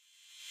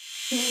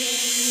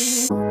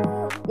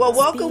Well,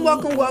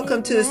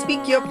 welcome to the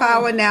Speak Your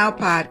Power Now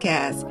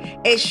podcast,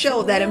 a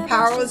show that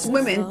empowers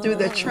women through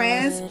the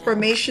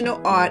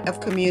transformational art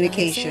of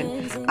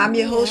communication. I'm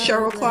your host,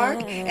 Cheryl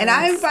Clark, and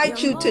I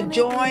invite you to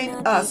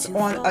join us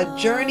on a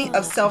journey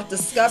of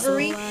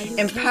self-discovery,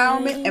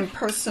 empowerment, and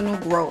personal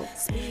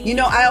growth. You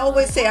know, I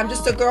always say I'm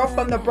just a girl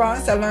from the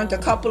Bronx. I learned a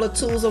couple of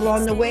tools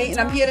along the way, and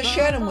I'm here to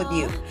share them with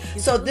you.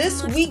 So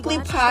this weekly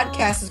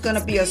podcast is going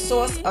to be a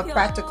source of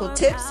practical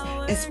tips,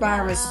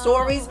 inspiring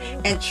stories,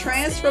 and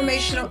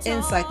transformational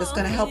insight that's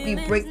going to help you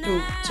break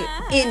through to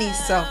any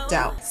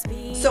self-doubt.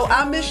 So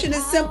our mission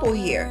is simple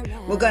here.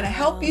 We're going to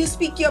help you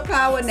speak your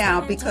power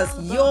now because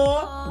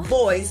your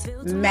voice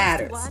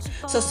matters.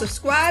 So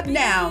subscribe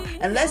now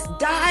and let's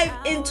dive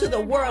into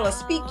the world of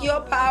Speak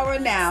Your Power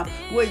Now,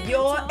 where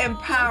your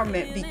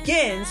empowerment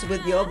begins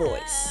with your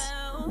voice.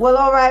 Well,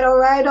 all right.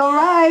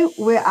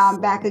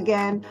 I'm back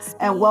again,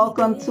 and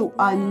welcome to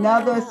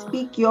another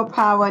Speak Your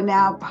Power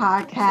Now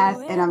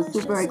podcast. And I'm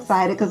super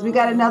excited because we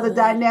got another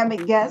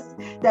dynamic guest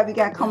that we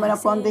got coming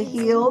up on the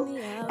heels,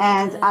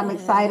 and I'm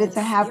excited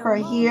to have her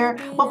here.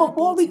 But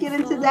before we get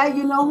into that,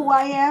 you know who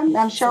I am.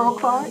 I'm Cheryl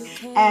Clark,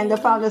 and the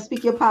founder of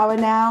Speak Your Power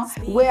Now,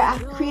 where I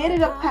created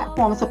a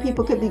platform so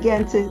people could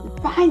begin to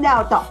find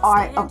out the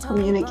art of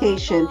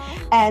communication.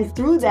 And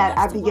through that,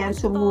 I began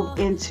to move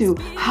into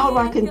how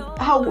I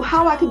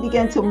can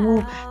begin to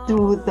move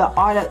through the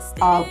art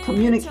of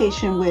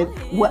communication with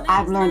what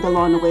I've learned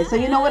along the way. So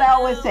you know what I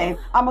always say,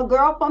 I'm a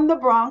girl from the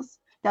Bronx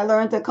that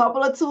learned a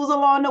couple of tools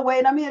along the way,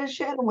 and I'm here to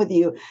share them with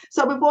you.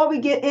 So before we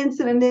get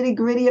into the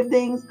nitty-gritty of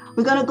things,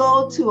 we're going to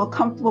go to a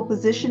comfortable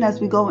position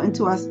as we go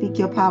into our Speak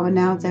Your Power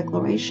Now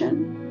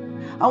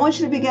declaration. I want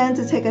you to begin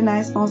to take a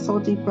nice, long, slow,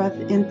 deep breath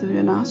in through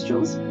your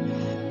nostrils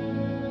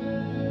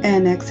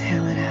and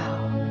exhale it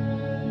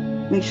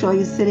out. Make sure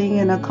you're sitting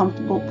in a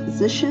comfortable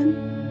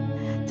position.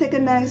 Take a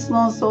nice,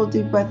 long, slow,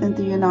 deep breath in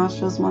through your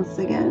nostrils once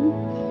again.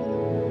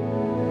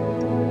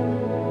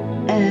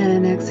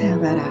 And exhale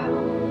that out.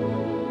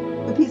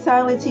 Repeat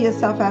silently to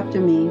yourself after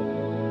me.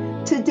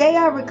 Today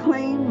I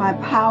reclaim my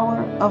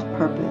power of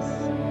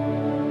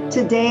purpose.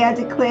 Today I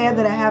declare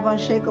that I have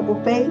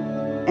unshakable faith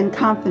and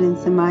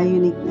confidence in my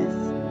uniqueness.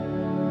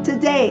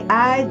 Today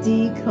I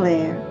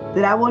declare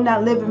that I will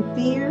not live in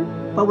fear,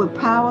 but with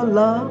power,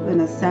 love,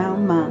 and a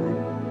sound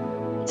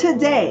mind.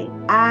 Today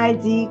I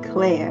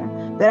declare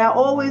that I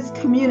always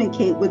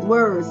communicate with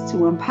words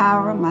to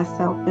empower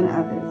myself and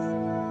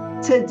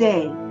others.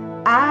 Today,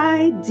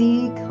 I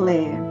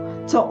declare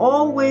to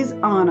always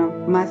honor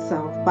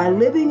myself by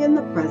living in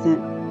the present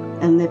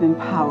and living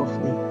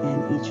powerfully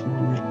in each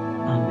moment.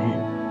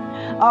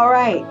 Amen. All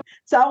right.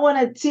 So I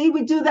want to see,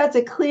 we do that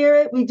to clear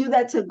it. We do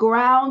that to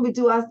ground. We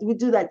do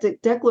that to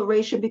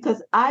declaration,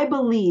 because I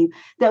believe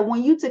that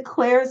when you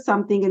declare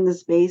something in the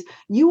space,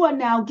 you are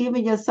now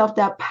giving yourself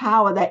that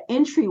power, that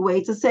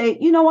entryway to say,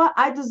 you know what?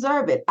 I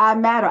deserve it. I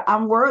matter.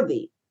 I'm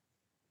worthy.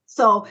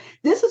 So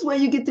this is where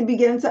you get to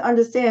begin to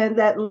understand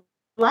that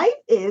life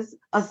is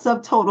a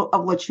subtotal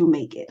of what you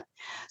make it.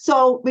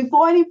 So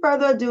before any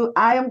further ado,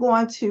 I am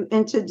going to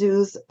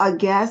introduce a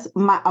guest,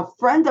 a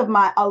friend of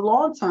mine, a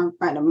long-term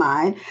friend of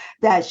mine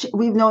that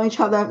we've known each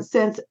other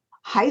since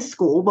high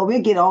school, but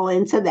we'll get all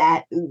into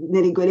that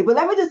nitty-gritty. But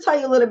let me just tell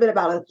you a little bit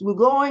about it. We're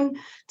going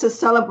to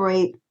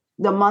celebrate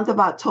the month of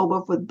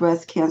October with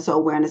breast cancer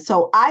awareness.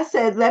 So I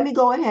said, let me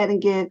go ahead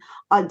and get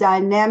a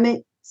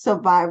dynamic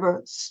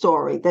survivor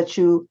story that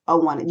you're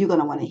going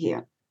to want to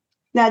hear.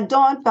 Now,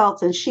 Dawn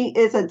Felton, she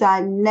is a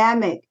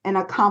dynamic and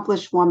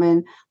accomplished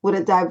woman with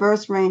a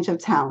diverse range of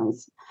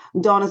talents.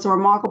 Dawn is a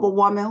remarkable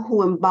woman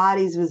who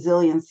embodies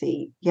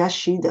resiliency. Yes,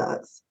 she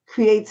does.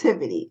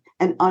 Creativity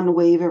and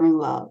unwavering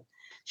love.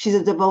 She's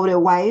a devoted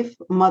wife,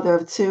 mother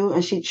of two,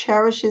 and she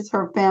cherishes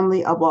her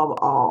family above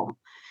all.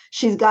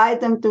 She's guided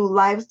them through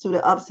life, through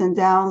the ups and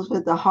downs,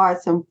 with the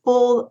hearts and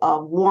full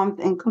of warmth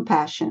and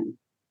compassion.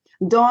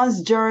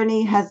 Dawn's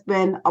journey has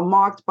been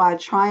marked by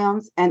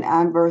triumphs and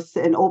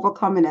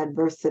overcoming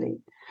adversity.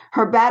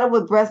 Her battle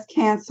with breast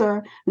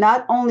cancer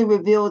not only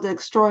revealed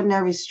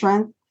extraordinary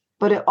strength,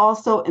 but it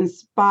also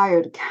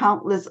inspired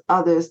countless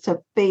others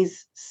to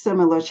face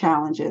similar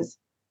challenges.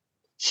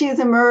 She has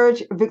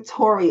emerged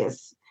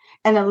victorious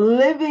and a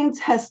living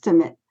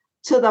testament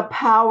to the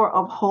power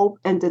of hope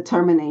and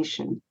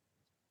determination.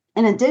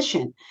 In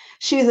addition,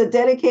 she is a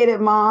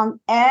dedicated mom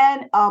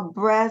and a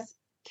breast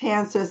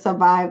cancer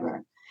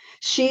survivor.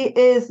 She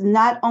is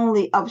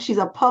she's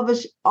a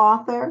published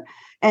author,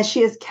 and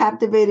she has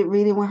captivated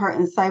reading with her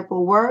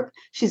insightful work.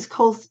 She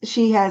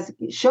has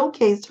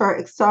showcased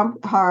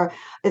her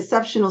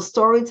exceptional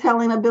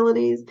storytelling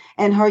abilities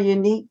and her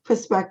unique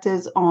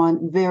perspectives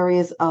on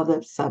various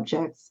other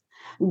subjects.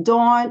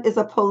 Dawn is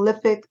a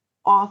prolific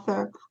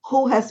author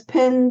who has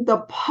penned the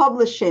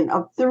publishing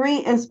of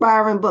 3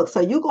 inspiring books. So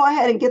you go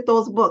ahead and get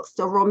those books.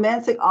 The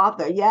romantic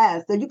author,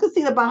 yes. So you can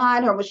see the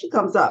behind her when she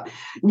comes up.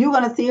 You're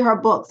going to see her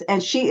books.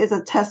 And she is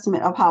a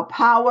testament of how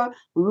power,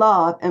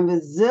 love, and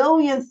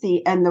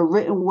resiliency and the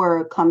written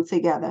word come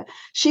together.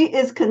 She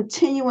is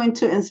continuing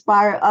to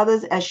inspire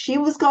others as she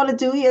was going to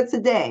do here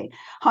today.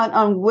 Her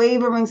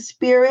unwavering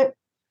spirit.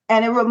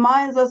 And it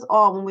reminds us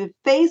all when we're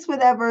faced with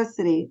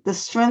adversity, the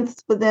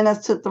strength within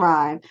us to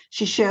thrive.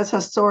 She shares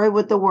her story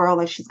with the world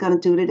like she's going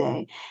to do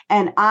today.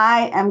 And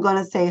I am going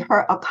to say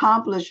her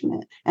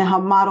accomplishment and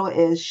her motto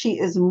is she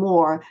is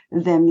more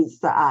than meets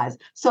the eyes.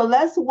 So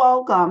let's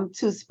welcome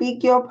to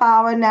Speak Your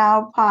Power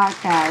Now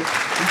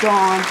podcast,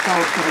 Dawn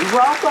Felton.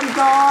 Welcome,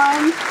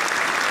 Dawn.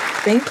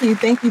 Thank you.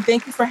 Thank you.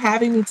 Thank you for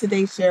having me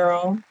today,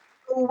 Cheryl.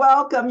 You're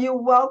welcome.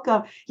 You're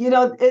welcome.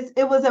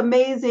 It was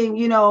amazing.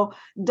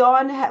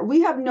 Dawn,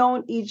 we have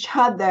known each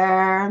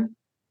other.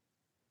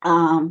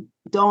 Dawn,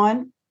 you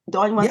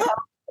want to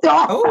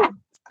tell? Oh,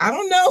 I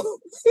don't know.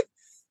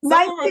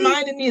 Someone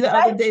reminded me the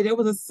other day, there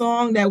was a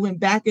song that went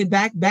back in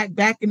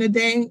the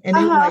day. And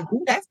they were like,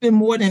 ooh, that's been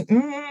more than,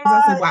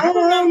 I said, well, I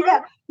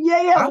remember.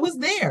 Yeah. I was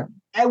there.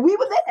 And we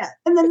were there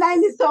in the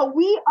 90s. So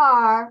we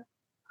are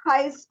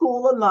high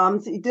school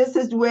alums. This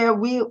is where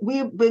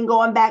we've been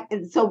going back.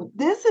 And so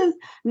this is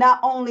not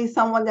only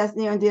someone that's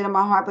near and dear to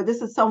my heart, but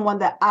this is someone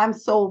that I'm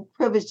so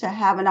privileged to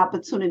have an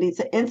opportunity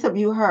to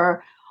interview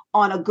her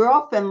on a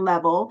girlfriend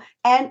level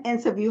and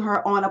interview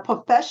her on a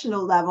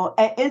professional level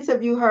and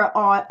interview her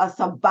on a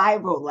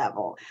survival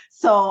level.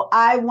 So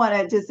I want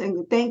to just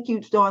thank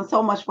you, Dawn,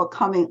 so much for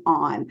coming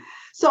on.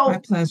 So my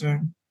pleasure.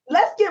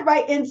 Let's get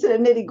right into the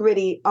nitty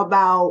gritty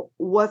about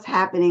what's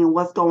happening and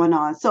what's going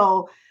on.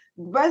 So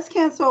Breast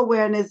Cancer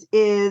Awareness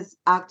is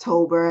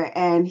October,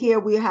 and here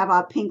we have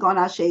our pink on,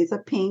 our shades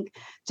of pink,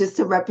 just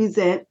to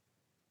represent.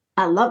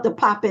 I love the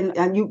popping,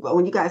 and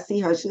when you guys see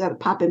her, she got a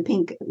popping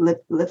pink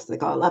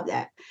lipstick. I love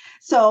that.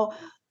 So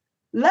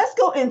let's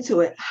go into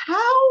it.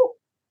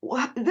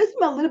 This is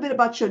a little bit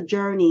about your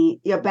journey,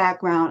 your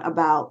background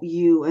about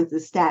you, and the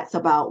stats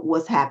about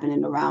what's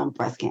happening around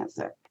breast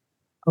cancer.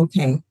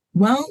 Okay.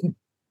 Well,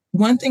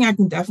 one thing I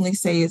can definitely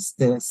say is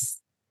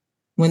this.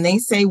 When they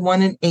say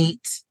 1 in 8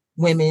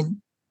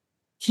 women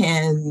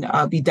can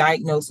be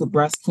diagnosed with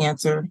breast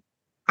cancer,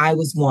 I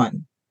was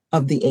one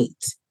of the 8.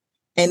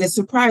 And it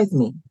surprised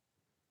me.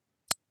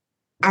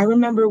 I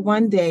remember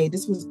one day,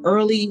 this was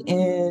early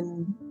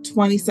in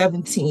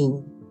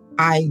 2017,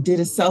 I did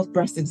a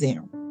self-breast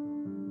exam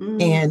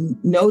and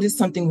noticed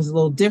something was a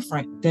little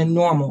different than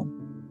normal.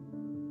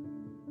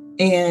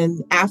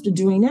 And after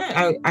doing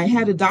that, I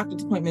had a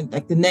doctor's appointment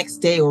like the next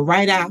day or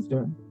right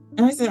after.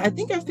 And I said, I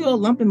think I feel a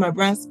lump in my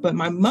breast, but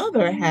my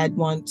mother had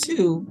one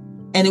too.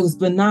 And it was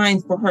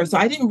benign for her. So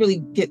I didn't really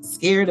get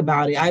scared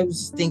about it. I was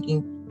just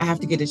thinking I have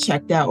to get it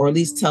checked out or at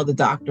least tell the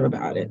doctor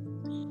about it.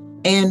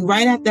 And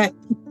right at that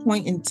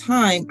point in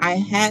time, I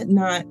had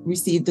not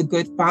received a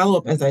good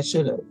follow-up as I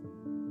should have.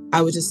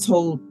 I was just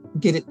told,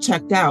 get it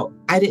checked out.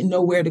 I didn't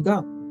know where to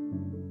go.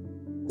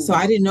 So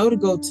I didn't know to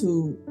go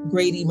to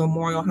Grady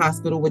Memorial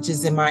Hospital, which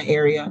is in my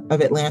area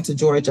of Atlanta,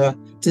 Georgia,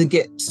 to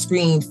get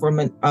screened for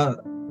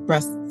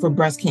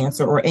breast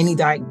cancer or any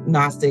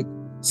diagnostic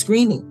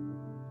screening.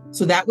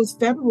 So that was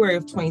February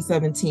of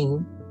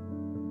 2017.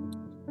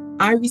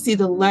 I received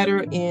a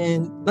letter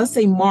in, let's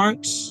say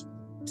March,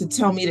 to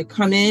tell me to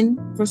come in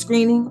for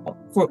screening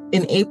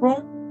in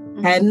April.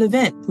 Had an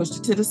event, pushed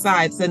it to the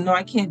side, said, no,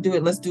 I can't do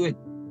it. Let's do it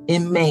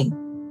in May.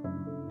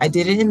 I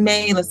did it in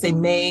May, let's say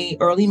May,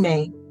 early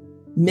May.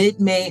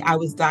 Mid-May, I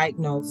was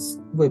diagnosed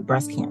with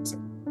breast cancer.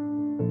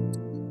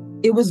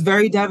 It was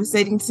very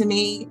devastating to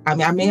me. I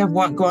mean, I may have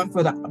gone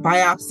for the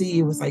biopsy.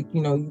 It was like,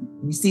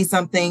 you see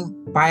something,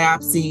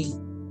 biopsy.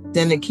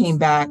 Then it came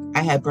back,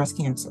 I had breast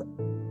cancer.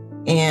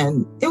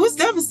 And it was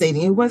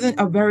devastating. It wasn't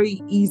a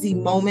very easy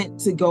moment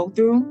to go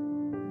through.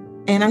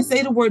 And I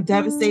say the word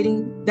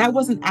devastating, that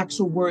was an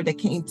actual word that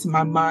came to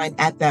my mind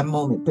at that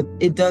moment, but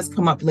it does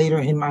come up later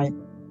in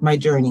my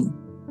journey.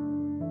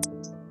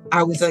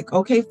 I was like,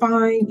 okay,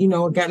 fine.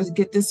 I got to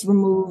get this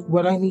removed.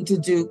 What do I need to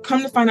do?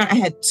 Come to find out I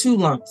had 2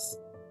 lumps.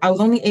 I was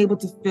only able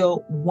to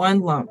fill 1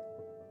 lump.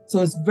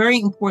 So it's very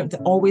important to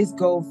always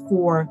go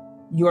for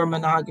your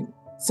mammograms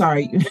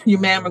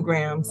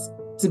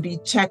to be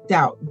checked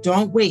out.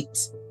 Don't wait.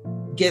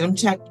 Get them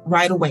checked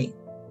right away.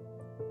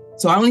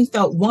 So I only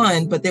felt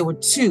 1, but there were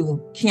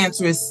 2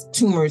 cancerous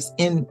tumors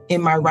in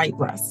my right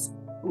breast.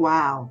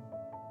 Wow.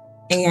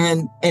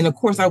 And of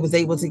course, I was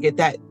able to get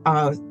that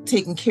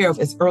taken care of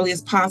as early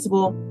as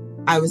possible.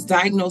 I was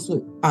diagnosed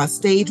with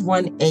stage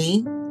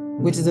 1A,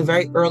 which is a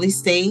very early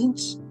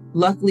stage.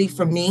 Luckily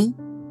for me,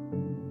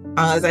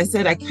 as I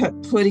said, I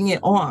kept putting it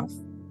off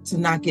to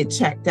not get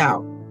checked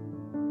out.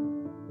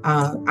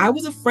 I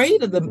was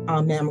afraid of the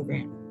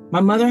mammogram. My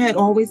mother had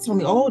always told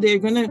me, oh, they're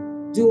going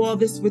to do all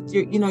this with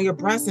your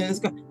breast.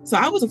 So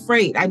I was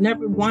afraid. I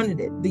never wanted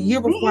it. The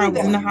year before I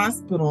was in the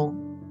hospital.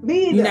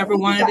 Me either. You never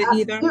wanted it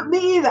either?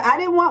 Me either. I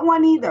didn't want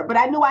one either, but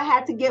I knew I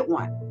had to get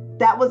one.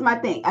 That was my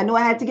thing. I knew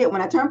I had to get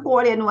one. I turned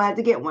 40. I knew I had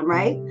to get one,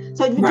 right?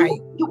 So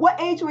what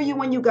age were you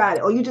when you got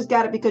it? Or you just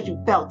got it because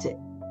you felt it?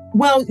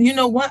 Well, you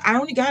know what? I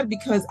only got it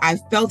because I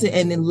felt it,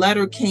 and the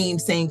letter came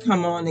saying,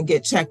 come on and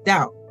get checked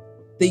out.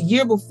 The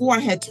year before I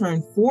had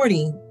turned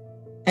 40,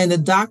 and the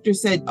doctor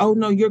said, oh,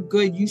 no, you're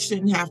good. You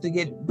shouldn't have to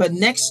get it. But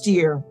next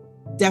year,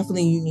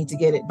 definitely you need to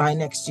get it by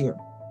next year,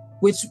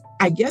 which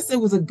I guess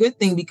it was a good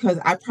thing because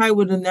I probably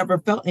would have never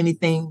felt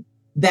anything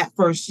that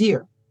first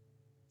year.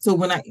 So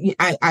when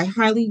I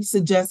highly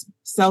suggest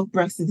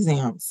self-breast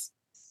exams.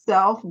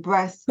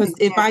 Self-breast Because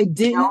if I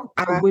didn't,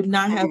 I would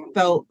not have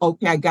felt,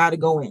 okay, I got to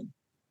go in.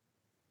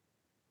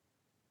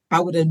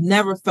 I would have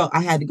never felt I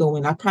had to go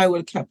in. I probably would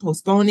have kept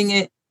postponing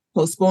it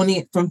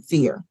from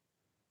fear.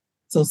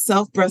 So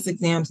self-breast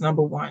exams,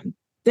 number one.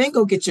 Then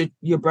go get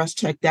your breast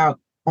checked out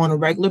on a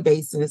regular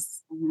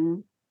basis.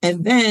 Mm-hmm.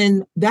 And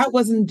then that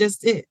wasn't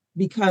just it,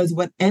 because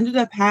what ended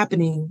up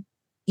happening,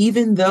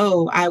 even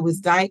though I was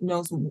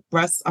diagnosed with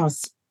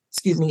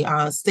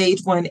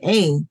stage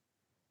 1A,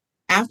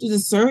 after the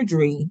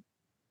surgery,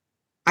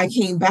 I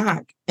came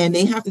back and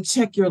they have to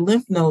check your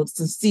lymph nodes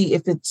to see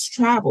if it's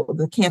traveled,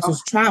 the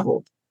cancer's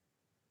traveled.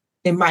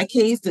 In my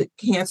case, the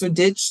cancer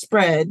did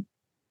spread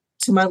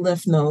to my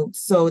lymph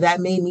nodes. So that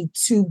made me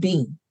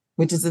 2B,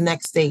 which is the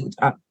next stage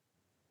up.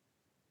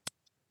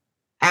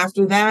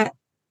 After that,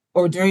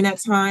 or during that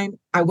time,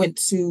 I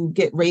went to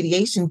get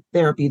radiation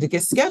therapy to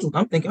get scheduled.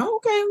 I'm thinking, oh,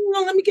 okay,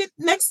 let me get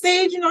next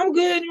stage. I'm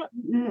good.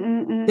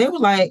 Mm-mm-mm. They were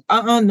like,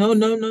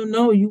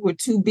 no. You were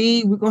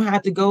 2B. We're going to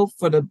have to go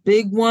for the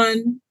big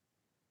one.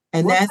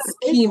 And that's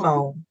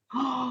chemo.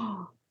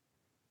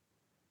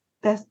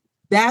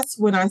 That's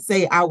when I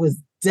say I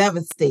was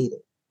devastated.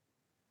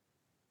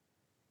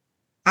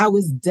 I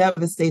was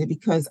devastated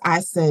because I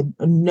said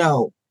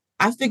no.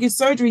 I figured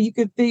surgery, you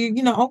could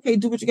figure, okay,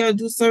 do what you got to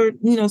do, sir.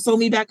 Sew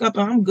me back up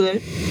and I'm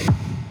good.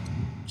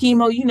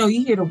 Chemo,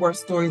 you hear the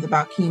worst stories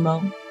about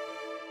chemo.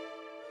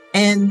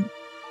 And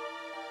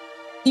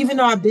even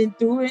though I've been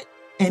through it,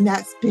 and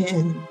that's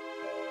been,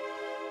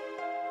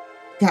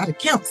 gotta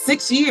count,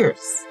 6 years.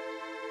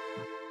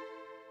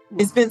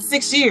 It's been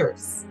 6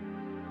 years.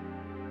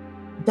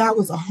 That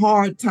was a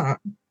hard time.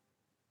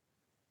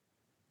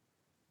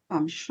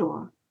 I'm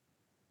sure.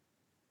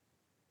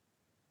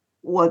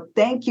 Well,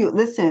 thank you.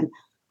 Listen,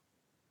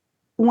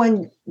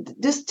 when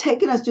just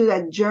taking us through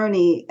that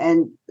journey,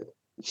 and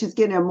she's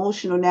getting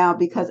emotional now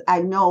because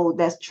I know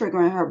that's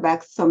triggering her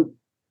back,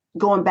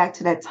 going back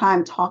to that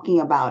time talking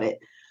about it.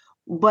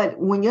 But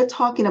when you're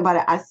talking about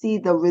it, I see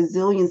the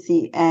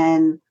resiliency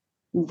and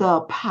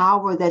the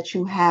power that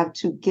you have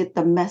to get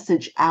the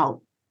message out.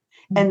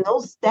 Mm-hmm. And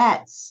those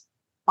stats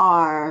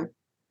are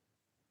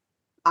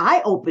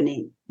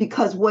eye-opening,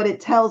 because what it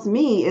tells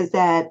me is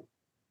that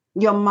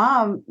your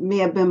mom may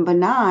have been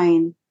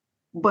benign,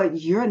 but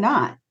you're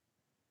not.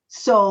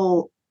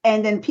 So,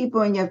 and then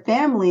people in your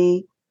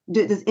family,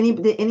 did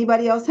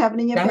anybody else have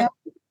it in your family?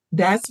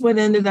 That's what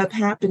ended up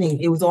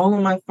happening. It was all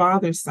on my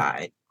father's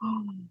side.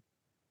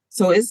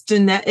 So it's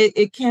genetic.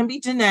 It can be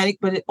genetic,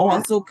 but it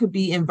also could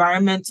be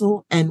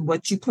environmental and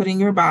what you put in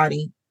your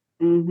body.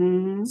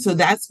 Mm-hmm. So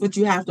that's what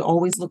you have to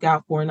always look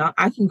out for. And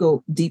I can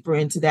go deeper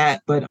into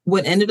that. But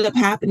what ended up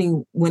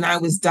happening when I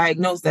was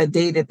diagnosed, that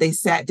day that they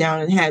sat down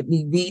and had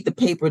me read the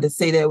paper to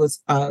say there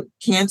was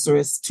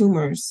cancerous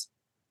tumors,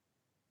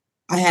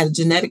 I had a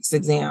genetics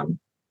exam.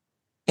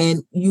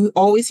 And you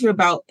always hear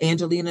about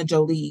Angelina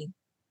Jolie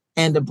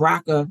and the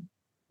BRCA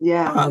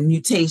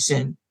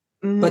mutation.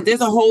 Mm-hmm. But there's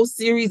a whole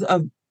series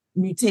of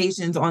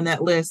mutations on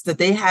that list that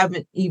they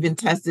haven't even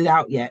tested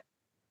out yet.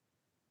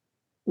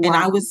 Wow. And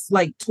I was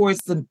like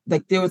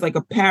there was like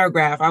a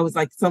paragraph. I was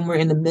like somewhere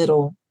in the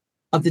middle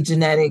of the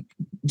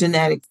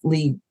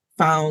genetically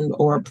found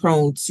or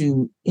prone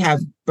to have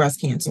breast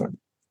cancer.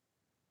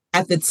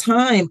 At the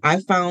time,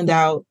 I found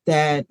out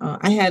that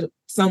I had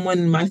someone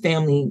in my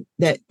family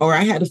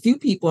I had a few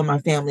people in my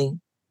family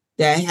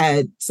that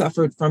had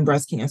suffered from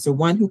breast cancer.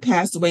 One who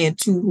passed away and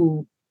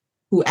two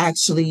who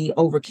actually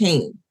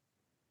overcame.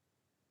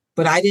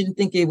 But I didn't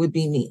think it would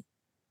be me.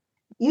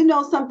 You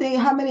know something,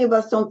 how many of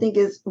us don't think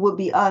it would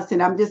be us?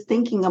 And I'm just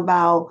thinking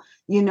about,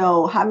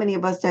 how many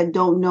of us that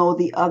don't know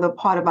the other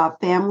part of our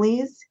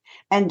families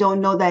and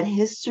don't know that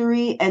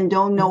history and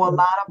don't know a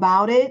lot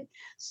about it.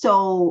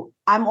 So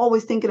I'm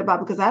always thinking about,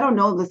 because I don't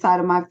know the side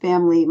of my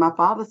family, my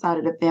father's side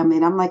of the family.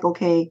 And I'm like,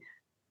 okay,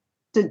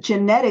 the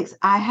genetics,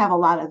 I have a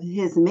lot of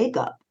his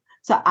makeup.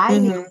 So I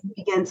need to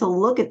begin to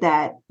look at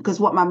that, because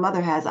what my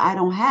mother has, I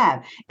don't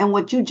have. And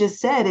what you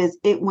just said is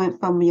it went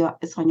from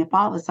it's on your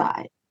father's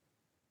side.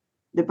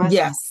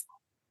 Yes.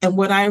 And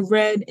what I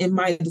read in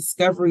my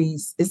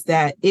discoveries is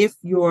that if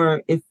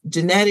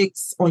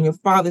genetics on your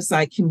father's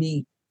side can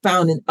be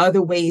found in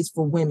other ways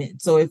for women.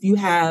 So if you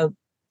have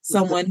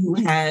someone who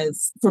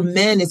has, for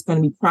men, it's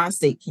going to be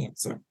prostate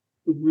cancer.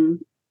 Mm-hmm.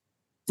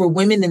 For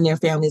women in their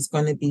family, it's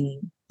going to be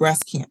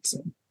breast cancer.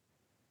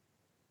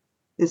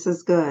 This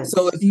is good.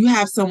 So if you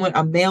have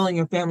a male in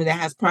your family that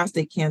has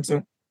prostate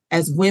cancer,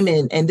 as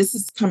women, and this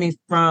is coming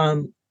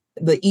from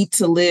the Eat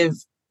to Live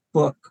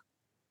book,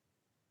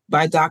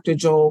 by Dr.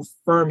 Joel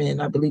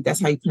Furman, I believe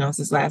that's how you pronounce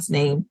his last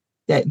name,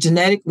 that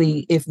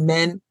genetically, if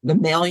men, the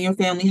male in your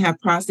family, have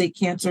prostate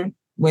cancer,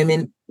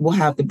 women will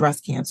have the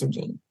breast cancer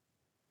gene.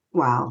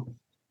 Wow.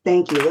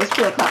 Thank you. Let's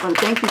put a clap on.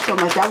 Thank you so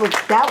much.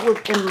 That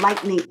was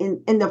enlightening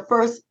in the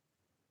first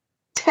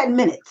 10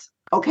 minutes.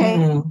 Okay.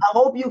 Mm-hmm. I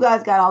hope you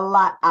guys got a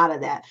lot out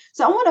of that.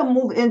 So I want to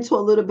move into a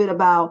little bit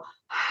about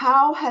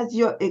how has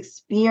your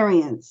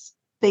experience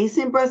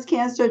facing breast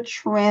cancer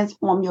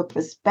transformed your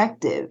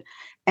perspective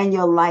and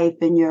your life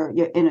and your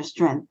inner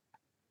strength?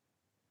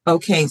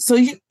 Okay. So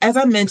as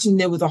I mentioned,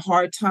 there was a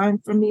hard time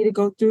for me to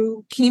go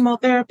through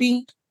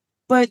chemotherapy,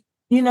 but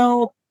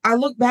I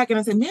look back and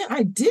I said, man,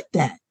 I did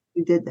that.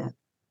 You did that.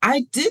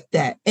 I did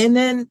that. And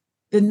then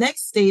the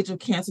next stage of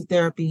cancer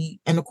therapy,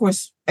 and of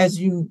course,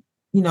 as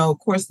of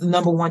course, the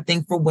number one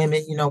thing for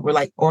women, we're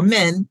like, or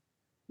men,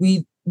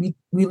 we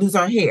lose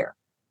our hair.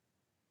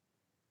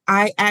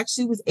 I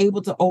actually was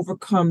able to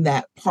overcome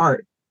that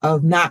part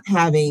of not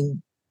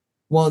having,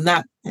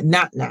 not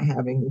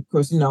having. Of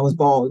course, I was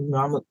bald.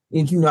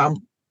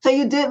 So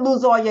you did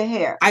lose all your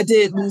hair. I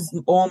did lose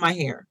all my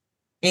hair,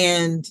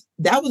 and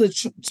that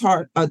was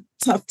a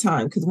tough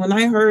time because when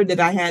I heard that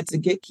I had to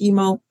get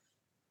chemo,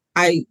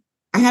 I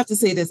have to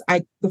say this.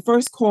 The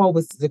first call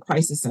was to the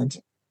crisis center.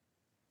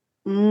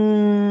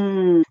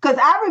 Because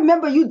I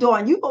remember you,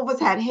 Dawn. You always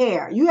had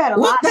hair. You had a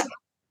lot of hair.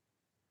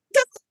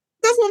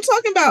 That's what I'm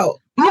talking about.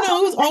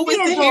 It was always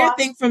the hair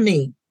thing for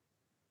me.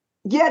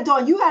 Yeah,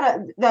 Dawn,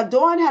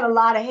 Dawn had a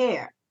lot of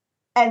hair.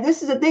 And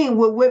this is the thing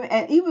with women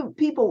and even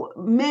people,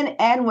 men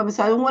and women.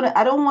 So I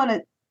don't want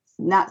to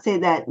not say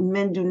that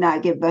men do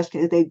not get breast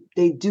cancer.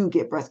 They do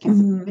get breast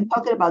cancer. Mm-hmm. We're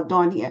talking about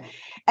Dawn here.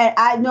 And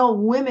I know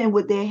women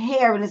with their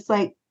hair, and it's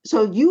like,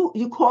 so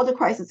you called the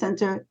crisis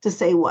center to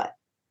say what?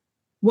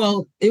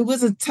 Well, it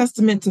was a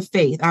testament to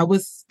faith. I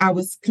was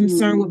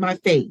concerned with my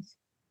faith.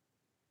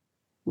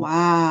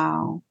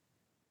 Wow.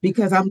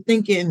 Because I'm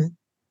thinking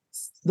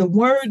the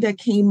word that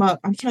came up,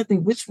 I'm trying to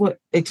think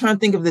I'm trying to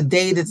think of the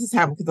day that this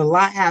happened because a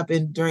lot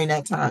happened during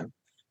that time.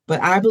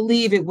 But I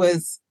believe it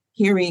was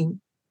hearing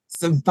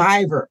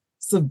survival,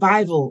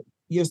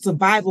 your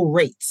survival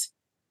rate.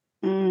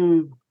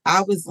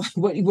 I was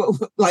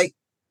like,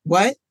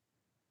 what?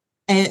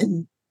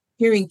 And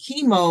hearing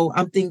chemo,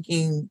 I'm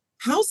thinking,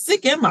 how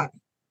sick am I?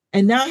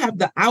 And now I have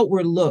the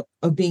outward look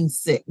of being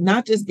sick,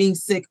 not just being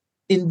sick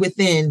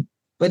within,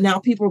 but now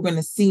people are going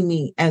to see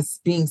me as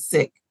being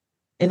sick.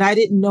 And I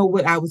didn't know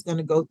what I was going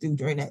to go through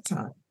during that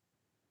time.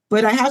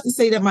 But I have to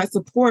say that my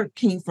support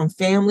came from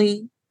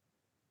family,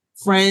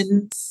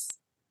 friends,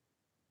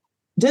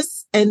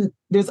 and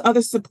there's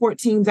other support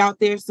teams out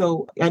there.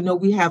 So I know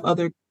we have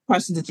other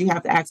questions that you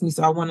have to ask me.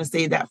 So I want to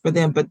say that for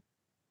them.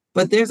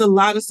 But there's a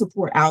lot of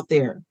support out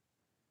there.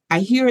 I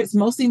hear it's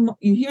mostly,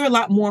 you hear a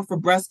lot more for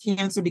breast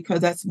cancer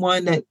because that's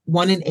one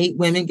in 8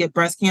 women get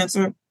breast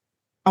cancer.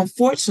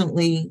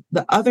 Unfortunately,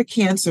 the other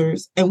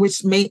cancers, and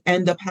which may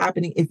end up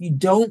happening if you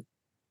don't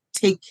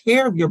take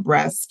care of your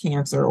breast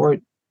cancer or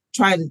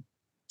try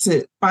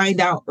to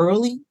find out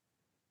early,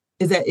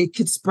 is that it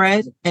could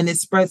spread and it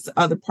spreads to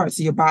other parts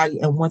of your body.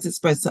 And once it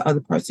spreads to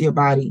other parts of your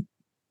body,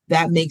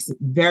 that makes it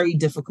very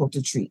difficult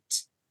to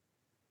treat.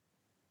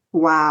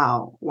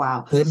 Wow.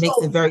 So it makes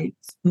it very...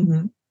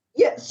 Mm-hmm.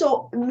 Yeah.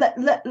 So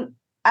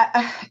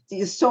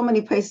there's so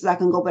many places I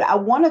can go, but I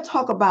want to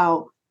talk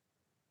about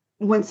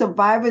when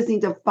survivors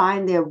need to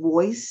find their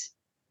voice.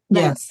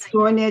 Yes.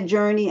 During their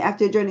journey,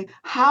 after their journey,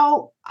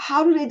 how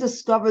do they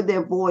discover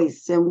their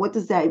voice, and what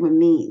does that even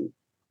mean?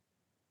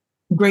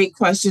 Great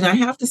question. I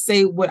have to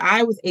say what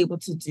I was able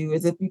to do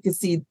is, if you can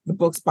see the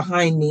books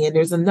behind me, and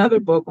there's another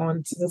book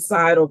on to the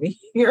side over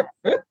here.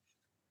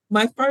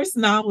 My first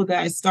novel that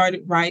I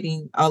started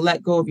writing,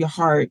 Let Go of Your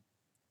Heart,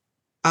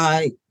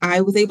 I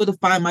was able to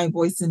find my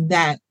voice in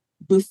that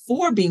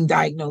before being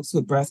diagnosed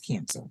with breast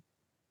cancer.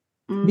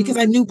 Because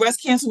I knew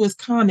breast cancer was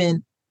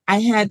common. I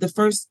had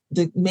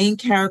the main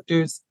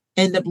characters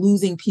end up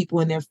losing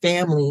people in their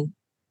family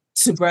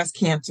to breast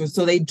cancer.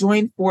 So they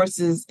joined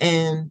forces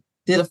and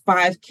did a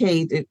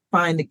 5K to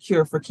find a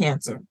cure for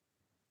cancer.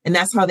 And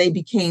that's how they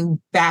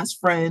became fast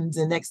friends.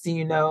 And next thing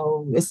you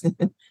know,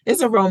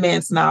 it's a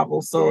romance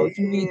novel. So if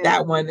you read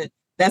that one,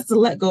 that's the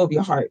Let Go of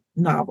Your Heart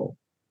novel.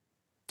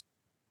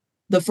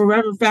 The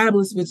Forever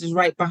Fabulous, which is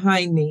right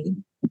behind me,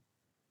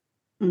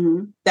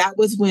 that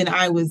was when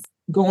I was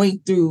going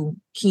through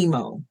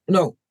chemo.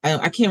 No,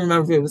 I can't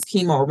remember if it was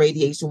chemo or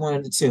radiation, one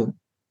of the two.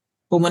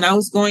 But when I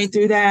was going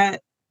through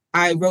that,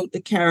 I wrote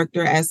the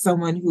character as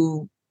someone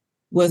who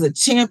was a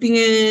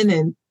champion,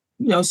 and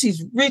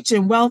she's rich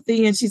and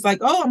wealthy, and she's like,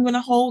 oh, I'm going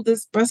to hold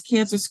this breast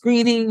cancer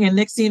screening, and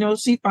next thing you know,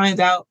 she finds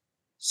out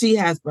she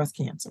has breast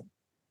cancer.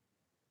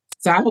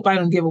 So I hope I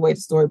don't give away the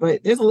story,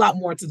 but there's a lot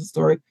more to the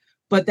story.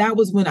 But that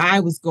was when I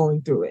was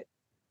going through it.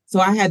 So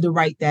I had to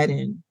write that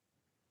in.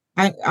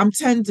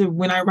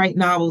 When I write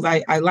novels,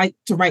 I like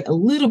to write a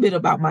little bit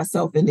about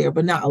myself in there,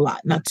 but not a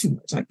lot, not too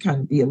much. I kind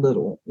of be a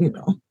little,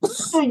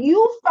 So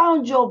you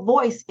found your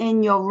voice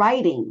in your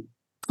writing.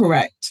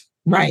 Correct.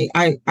 Right.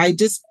 I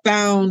just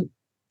found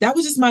that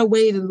was just my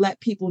way to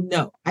let people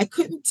know. I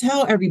couldn't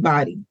tell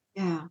everybody.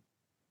 Yeah.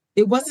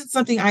 It wasn't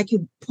something I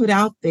could put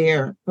out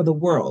there for the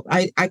world.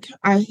 I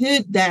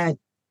hid that.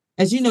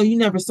 As you know, you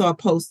never saw a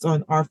post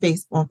on on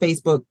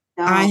Facebook.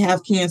 I No.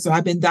 have cancer.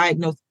 I've been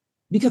diagnosed,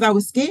 because I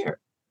was scared.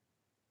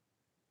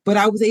 But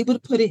I was able to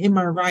put it in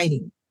my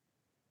writing.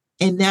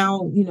 And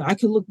now, I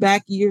could look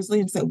back years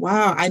later and say,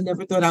 wow, I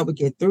never thought I would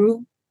get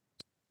through,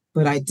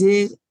 but I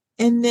did.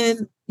 And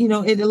then,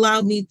 it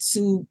allowed me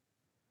to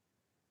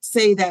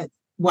say that,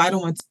 well, I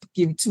don't want to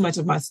give too much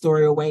of my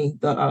story away,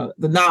 the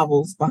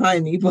novels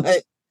behind me, but,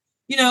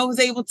 I was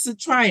able to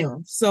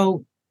triumph.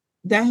 So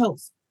that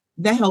helps.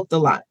 That helped a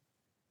lot.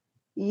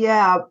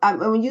 Yeah,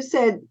 when you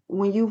said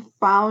when you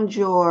found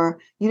you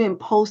didn't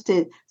post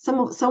it.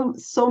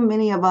 So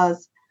many of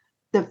us,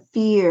 the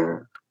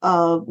fear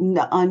of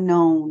the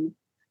unknown,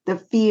 the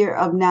fear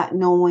of not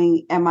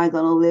knowing, am I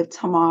going to live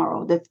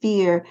tomorrow? The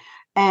fear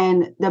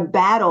and the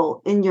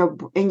battle in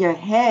your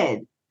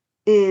head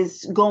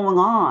is going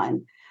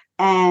on,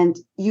 and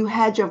you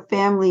had your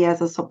family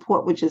as a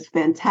support, which is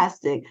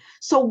fantastic.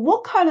 So,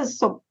 what kind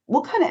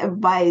of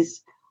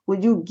advice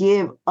would you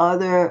give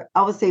other,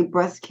 I would say,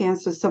 breast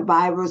cancer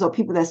survivors or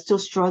people that's still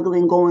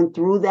struggling, going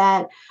through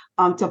that,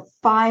 to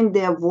find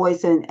their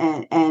voice and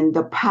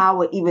the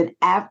power even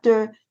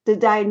after the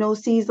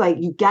diagnoses? Like,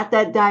 you got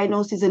that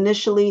diagnosis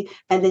initially,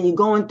 and then you're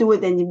going through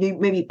it, then you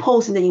maybe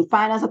post, and then you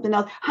find out something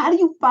else. How do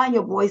you find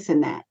your voice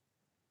in that?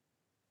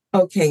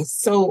 Okay,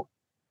 so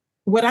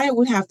what I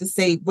would have to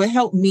say, what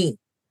helped me,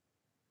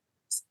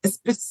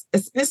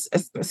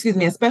 excuse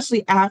me,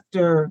 especially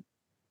after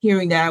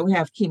hearing that I would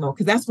have chemo,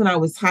 because that's when I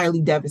was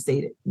highly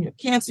devastated.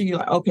 Cancer, you're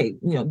like, okay,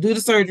 do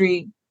the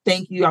surgery.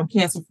 Thank you. I'm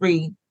cancer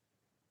free.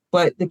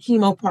 But the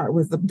chemo part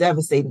was the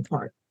devastating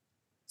part.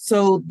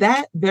 So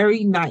that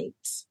very night,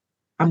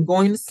 I'm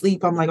going to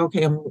sleep. I'm like,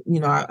 okay,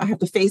 I have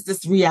to face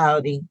this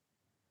reality.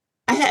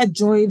 I had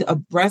joined a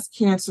breast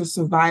cancer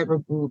survivor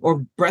group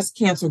or breast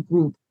cancer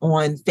group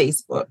on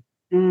Facebook.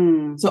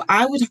 So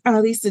I would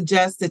highly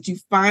suggest that you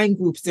find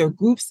groups. There are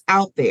groups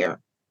out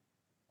there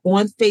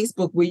on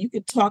Facebook where you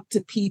could talk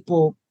to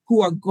people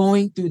who are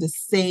going through the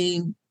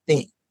same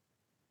thing.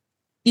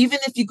 Even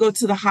if you go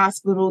to the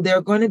hospital, there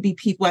are going to be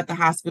people at the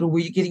hospital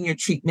where you're getting your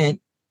treatment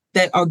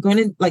that are going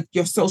to, like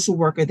your social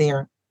worker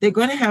there, they're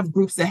going to have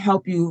groups that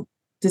help you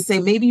to say,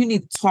 maybe you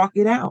need to talk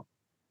it out.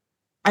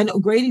 I know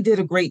Grady did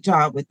a great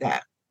job with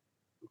that.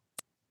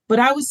 But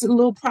I was a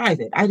little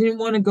private. I didn't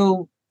want to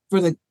go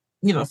for the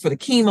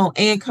chemo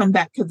and come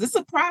back, because it's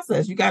a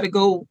process. You got to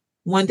go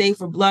one day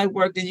for blood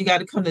work, then you got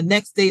to come the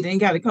next day, then you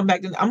got to come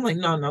back. I'm like,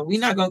 no, we're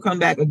not going to come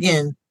back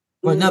again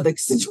for another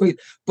situation.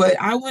 But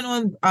I went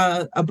on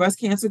a breast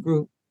cancer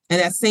group, and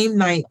that same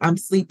night I'm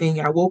sleeping.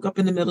 I woke up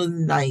in the middle of the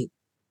night,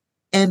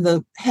 and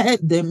the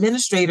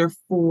administrator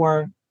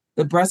for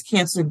the breast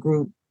cancer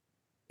group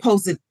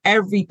posted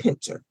every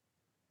picture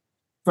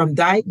from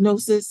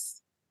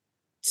diagnosis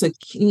to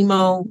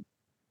chemo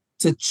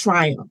to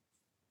triumph.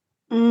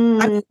 I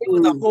mean, it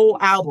was a whole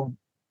album.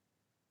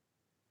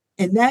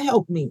 And that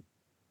helped me.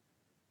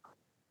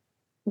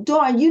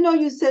 Dawn,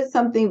 you said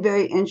something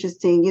very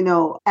interesting.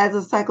 As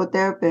a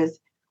psychotherapist,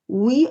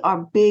 we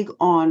are big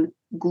on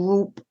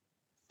group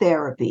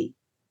therapy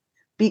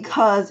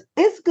because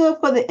it's good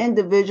for the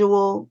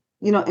individual,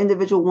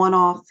 individual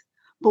one-offs.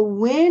 But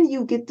when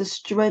you get the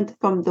strength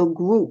from the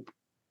group,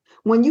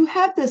 when you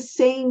have the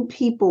same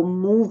people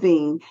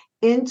moving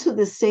into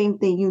the same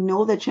thing, you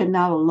know that you're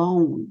not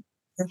alone.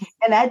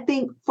 And I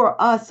think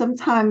for us,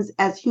 sometimes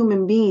as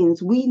human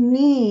beings, we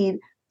need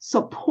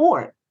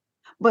support.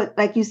 But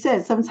like you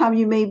said, sometimes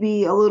you may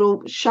be a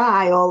little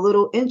shy or a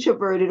little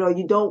introverted, or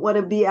you don't want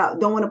to be out,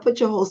 don't want to put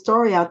your whole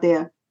story out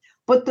there.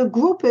 But the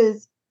group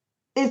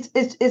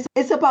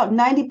it's about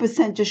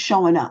 90% just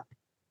showing up.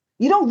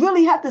 You don't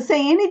really have to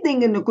say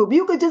anything in the group.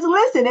 You could just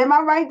listen. Am I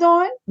right,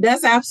 Dawn?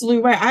 That's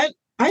absolutely right.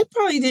 I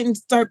probably didn't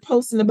start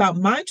posting about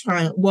my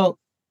triumph. Well,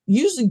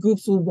 usually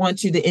groups will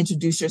want you to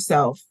introduce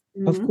yourself,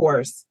 of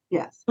course.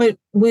 Yes. But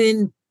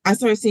when I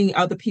started seeing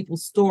other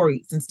people's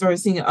stories and started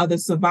seeing other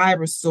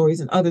survivor stories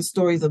and other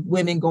stories of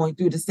women going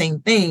through the same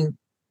thing,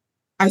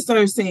 I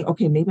started saying,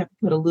 okay, maybe I can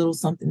put a little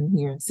something in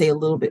here and say a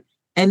little bit.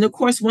 And of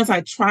course, once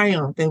I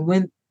triumphed, and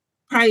when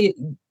probably,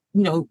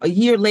 a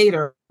year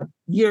later,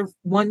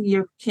 1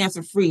 year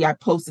cancer free, I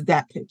posted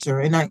that picture,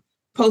 and I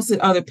posted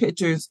other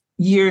pictures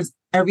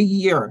every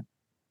year.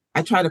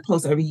 I try to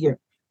post every year.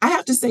 I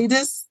have to say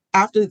this,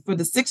 for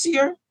the 6th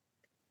year,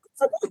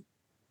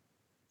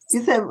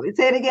 You said,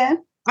 say it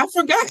again. I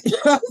forgot.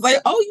 I was like,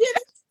 oh yeah,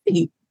 that's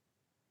me.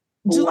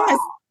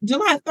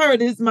 July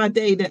 3rd is my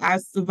day that I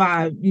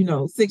survived,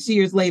 6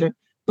 years later.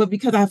 But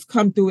because I've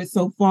come through it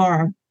so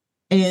far,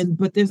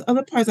 but there's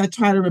other parts I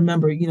try to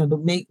remember,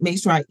 to make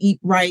sure I eat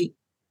right,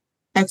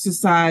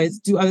 exercise,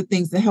 do other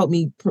things to help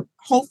me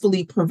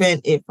hopefully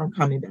prevent it from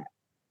coming back.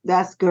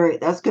 That's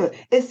great. That's good.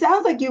 It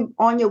sounds like you're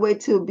on your way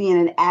to being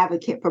an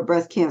advocate for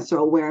breast cancer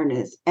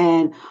awareness.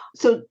 And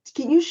so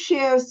can you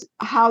share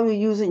how you're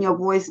using your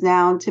voice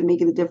now to make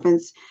a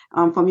difference,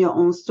 from your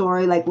own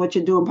story, like what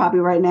you're doing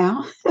probably right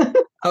now?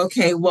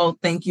 Okay, well,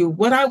 thank you.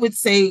 What I would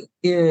say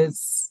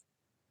is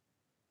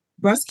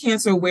breast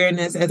cancer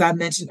awareness, as I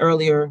mentioned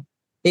earlier,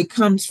 it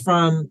comes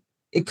from,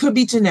 it could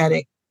be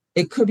genetic,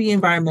 it could be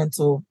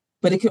environmental,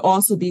 but it could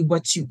also be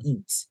what you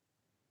eat.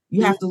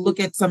 You have to look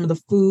at some of the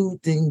food,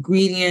 the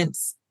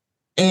ingredients,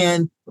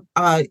 and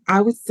I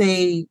would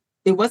say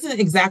it wasn't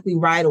exactly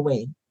right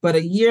away, but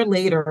a year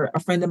later, a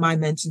friend of mine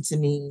mentioned to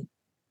me,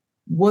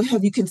 what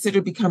have you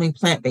considered becoming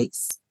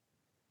plant-based?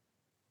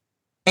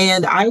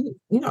 And I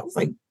was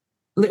like,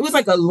 it was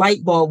like a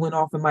light bulb went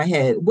off in my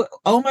head. What,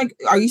 oh my,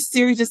 are you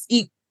serious?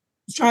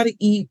 Try to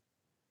eat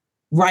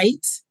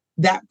right.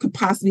 That could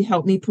possibly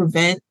help me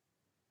prevent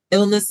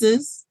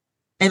illnesses.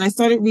 And I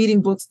started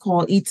reading books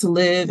called Eat to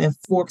Live and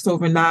Forks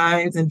Over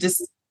Knives and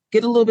just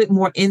get a little bit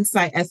more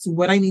insight as to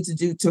what I need to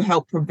do to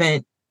help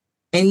prevent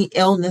any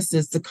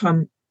illnesses to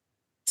come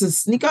to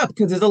sneak up,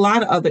 because there's a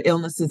lot of other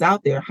illnesses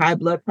out there, high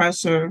blood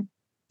pressure,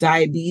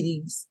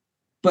 diabetes,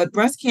 but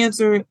breast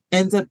cancer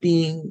ends up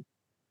being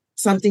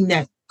something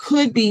that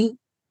could be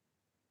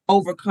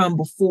overcome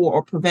before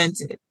or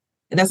prevented.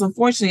 And that's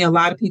unfortunately, a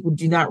lot of people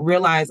do not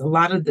realize a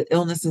lot of the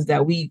illnesses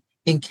that we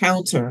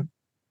encounter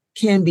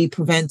can be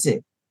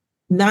prevented,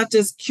 not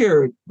just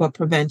cured, but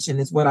prevention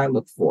is what I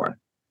look for.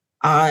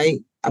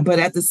 But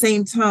at the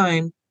same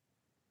time,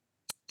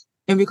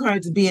 in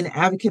regard to being an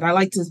advocate, I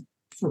like to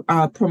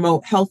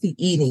promote healthy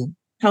eating,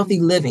 healthy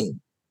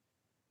living.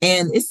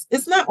 And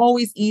it's not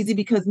always easy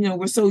because,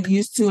 we're so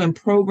used to and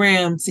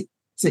programmed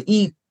to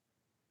eat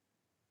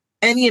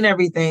any and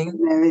everything.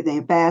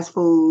 Everything, fast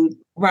food.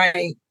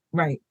 Right,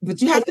 right.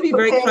 But you have to be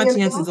very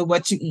conscientious of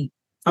what you eat.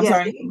 I'm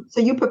sorry.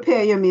 So you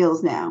prepare your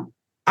meals now.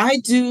 I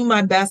do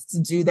my best to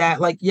do that.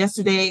 Like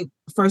yesterday,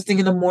 first thing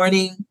in the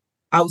morning,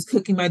 I was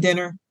cooking my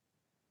dinner.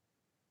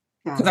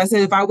 Because I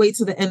said, if I wait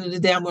till the end of the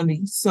day, I'm going to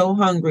be so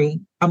hungry.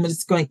 I'm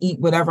just going to eat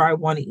whatever I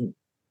want to eat.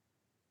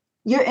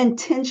 You're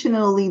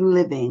intentionally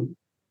living.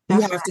 You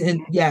have to,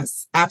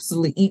 yes,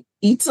 absolutely.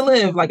 Eat to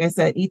live. Like I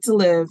said, eat to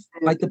live,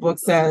 like the book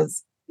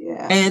says.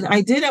 Yeah. And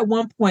I did at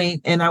one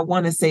point, and I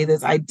want to say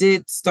this, I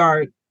did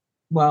start,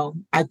 well,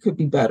 I could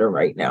be better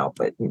right now,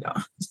 but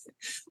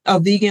a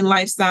vegan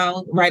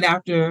lifestyle right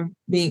after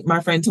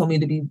my friend told me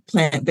to be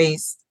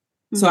plant-based.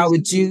 Mm-hmm. So I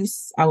would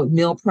juice, I would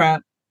meal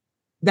prep.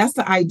 That's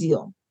the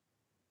ideal.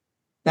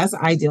 That's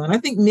the ideal. And I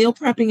think meal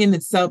prepping in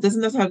itself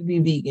doesn't necessarily have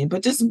to be vegan,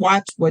 but just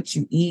watch what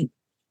you eat,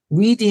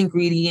 read the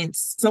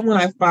ingredients. Someone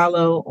I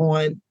follow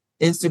on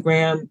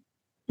Instagram,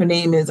 her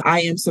name is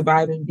I Am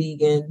Surviving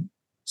Vegan.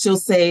 She'll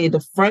say the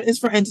front is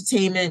for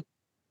entertainment,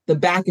 the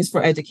back is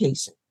for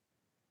education.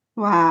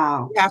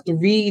 Wow. You have to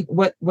read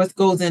what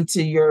goes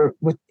into your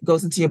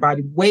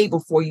body way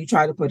before you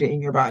try to put it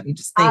in your body.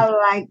 Just think. I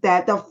like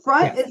that. The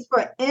front is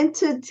for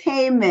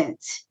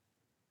entertainment.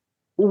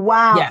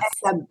 Wow. Yes.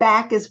 And the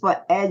back is for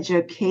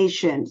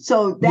education.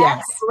 So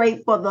that's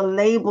great for the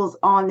labels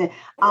on it.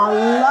 I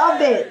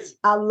love it.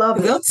 I love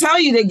it. They'll tell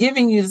you they're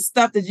giving you the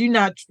stuff that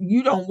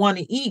you don't want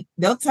to eat.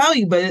 They'll tell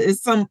you, but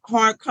it's some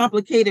hard,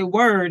 complicated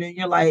word. And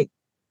you're like,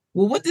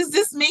 well, what does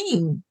this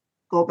mean?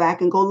 Go back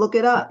and go look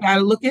it up. You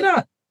gotta look it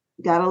up.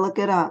 Gotta look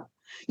it up.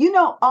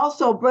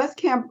 Also Breast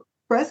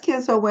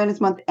Cancer Awareness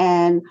Month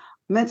and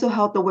Mental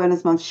Health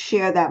Awareness Month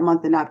share that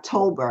month in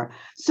October.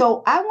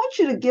 So I want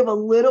you to give a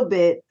little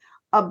bit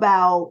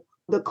about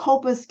the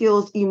coping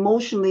skills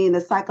emotionally and the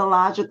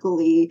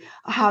psychologically,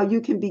 how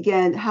you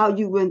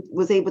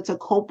was able to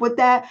cope with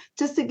that,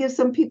 just to give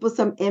some people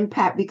some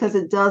impact, because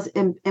it does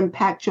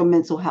impact your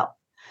mental health.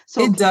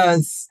 So it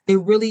does.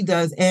 It really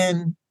does.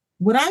 And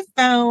what I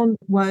found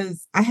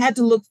was I had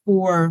to look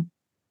for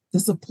the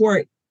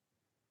support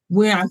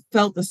where I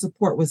felt the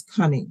support was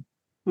coming.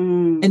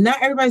 And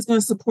not everybody's going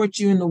to support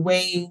you in the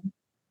way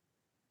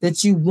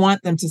that you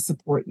want them to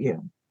support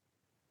you.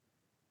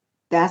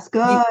 That's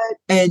good.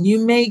 And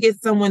you may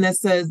get someone that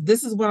says,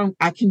 this is what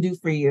I can do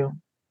for you.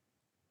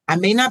 I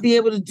may not be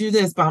able to do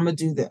this, but I'm going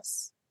to do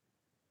this.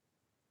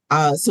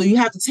 So you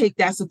have to take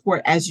that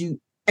support as you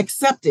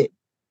accept it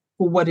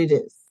for what it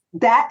is.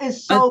 That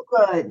is so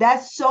good.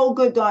 That's so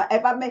good, Dawn.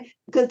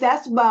 Because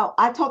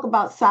I talk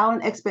about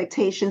silent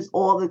expectations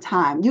all the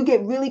time. You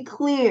get really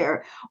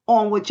clear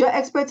on what your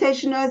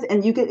expectation is,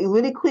 and you get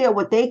really clear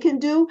what they can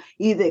do.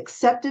 You either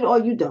accept it or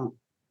you don't.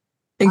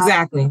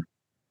 Exactly.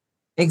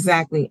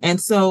 Exactly. And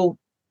so,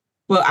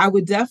 but I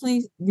would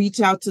definitely reach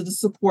out to the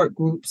support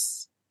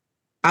groups.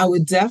 I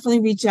would definitely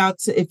reach out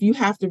to, if you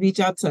have to reach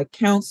out to a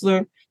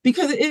counselor,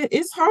 because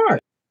it's hard.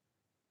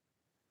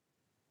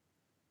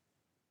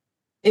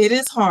 It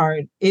is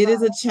hard. It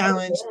is a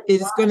challenge.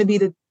 It is going to be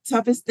the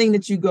toughest thing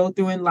that you go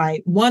through in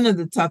life. One of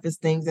the toughest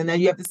things. And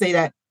then you have to say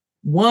that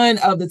one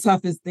of the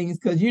toughest things,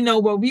 because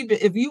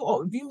if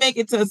you make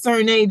it to a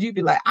certain age, you'd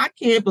be like, I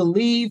can't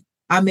believe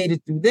I made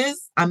it through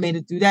this. I made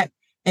it through that.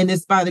 And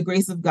it's by the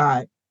grace of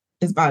God.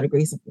 It's by the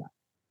grace of God.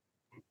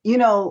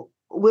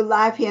 We're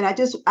live here, and I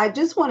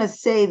just want to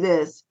say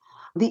this: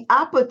 the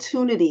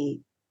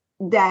opportunity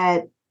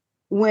that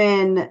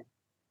when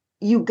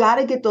you got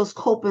to get those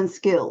coping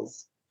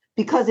skills,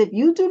 Because if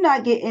you do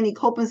not get any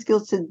coping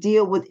skills to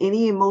deal with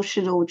any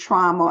emotional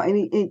trauma or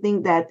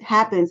anything that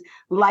happens,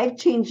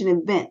 life-changing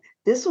event.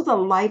 This was a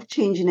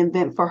life-changing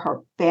event for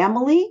her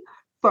family,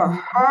 for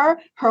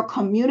her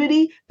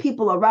community,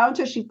 people around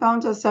her. She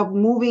found herself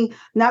moving,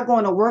 not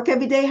going to work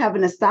every day,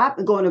 having to stop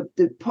and going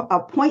to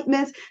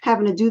appointments,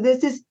 having to do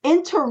this. This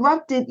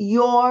interrupted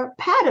your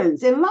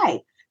patterns in life.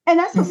 And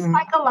that's a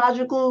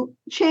psychological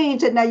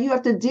change that now you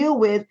have to deal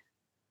with.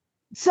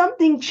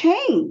 Something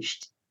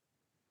changed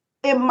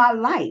in my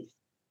life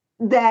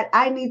that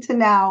I need to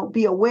now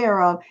be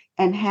aware of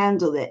and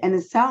handle it. And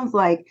it sounds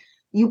like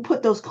you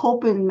put those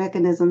coping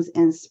mechanisms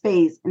in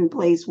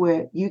place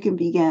where you can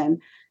begin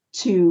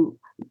to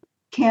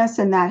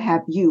cancer not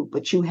have you,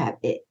 but you have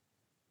it.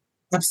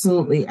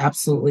 Absolutely.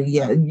 Absolutely.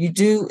 Yeah, you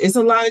do. It's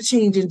a lot of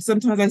change. And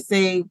sometimes I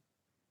say,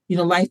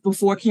 life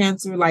before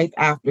cancer, life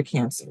after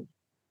cancer.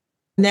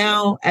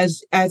 Now,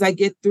 as I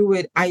get through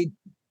it,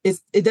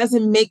 it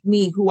doesn't make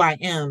me who I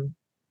am.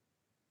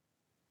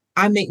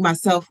 I make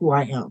myself who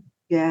I am.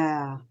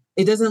 Yeah.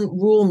 It doesn't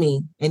rule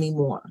me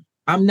anymore.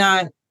 I'm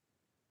not,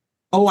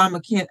 I'm a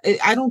cancer.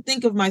 I don't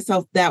think of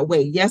myself that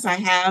way. Yes, I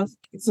have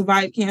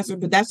survived cancer,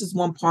 but that's just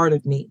one part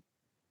of me.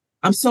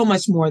 I'm so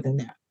much more than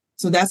that.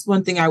 So that's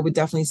one thing I would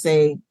definitely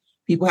say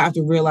people have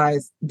to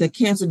realize: the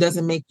cancer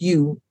doesn't make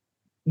you.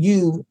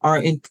 You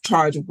are in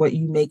charge of what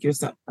you make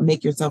yourself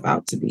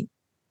out to be.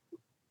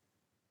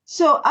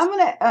 So I'm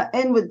going to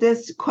end with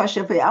this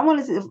question for you. I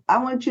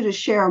want you to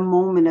share a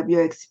moment of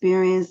your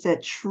experience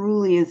that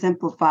truly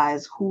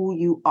exemplifies who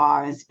you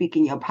are and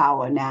speaking your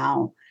power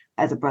now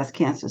as a breast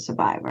cancer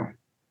survivor.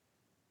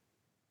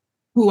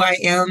 Who I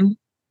am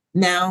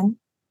now?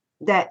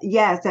 That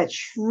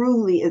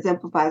truly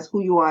exemplifies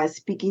who you are,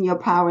 speaking your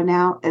power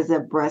now as a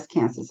breast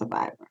cancer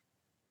survivor.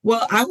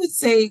 Well, I would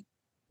say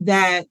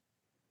that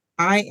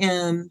I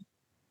am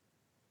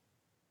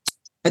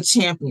a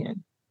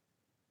champion,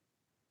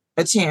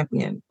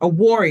 a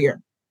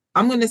warrior.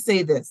 I'm going to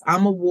say this: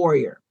 I'm a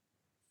warrior,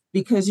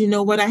 because you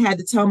know what I had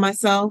to tell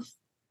myself?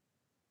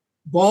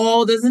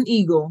 Bald as an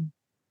eagle.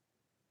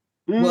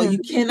 Well, you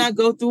cannot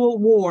go through a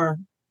war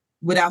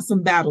without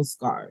some battle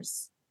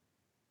scars.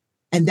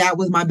 And that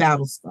was my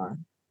battle scar.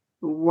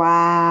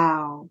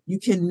 Wow. You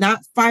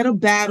cannot fight a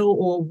battle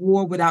or a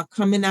war without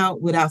coming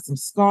out without some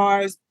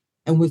scars.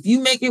 And if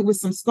you make it with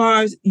some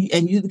scars,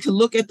 and you can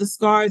look at the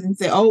scars and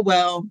say, oh,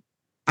 well,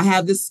 I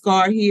have this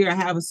scar here, I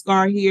have a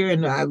scar here,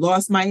 and I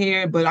lost my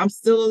hair, but I'm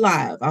still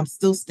alive. I'm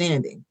still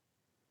standing.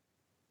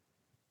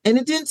 And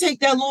it didn't take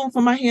that long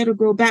for my hair to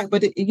grow back,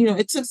 but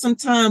it took some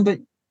time. But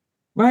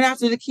right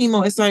after the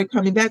chemo, it started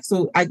coming back.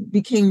 So I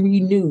became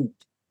renewed.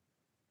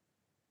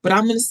 But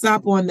I'm going to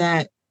stop on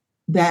that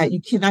you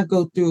cannot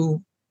go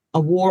through a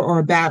war or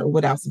a battle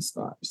without some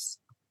scars.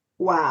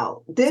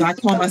 Wow. So I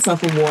call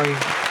myself a warrior.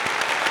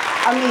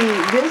 I mean,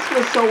 this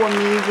was so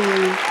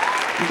amazing,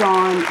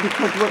 Dawn,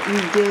 because what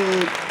you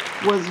did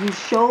was you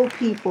showed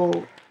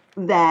people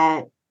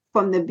that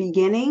from the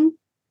beginning,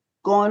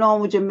 going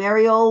on with your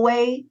merry old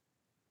way,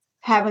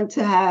 having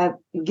to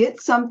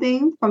get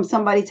something from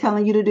somebody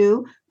telling you to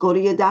do, go to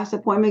your doctor's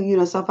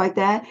appointment, stuff like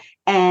that,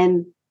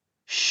 and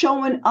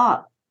showing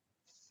up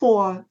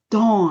for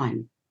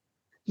Dawn.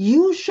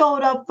 You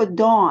showed up for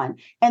Dawn,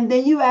 and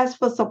then you asked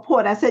for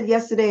support. I said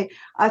yesterday,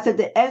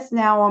 the S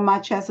now on my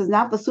chest is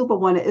not for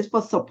Superwoman, it's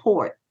for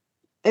support.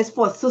 It's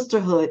for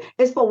sisterhood.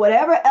 It's for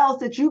whatever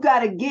else that you got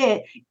to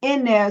get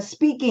in there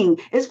speaking.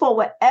 It's for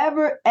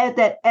whatever at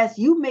that S,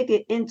 you make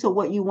it into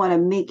what you want to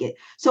make it.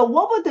 So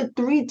what were the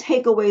 3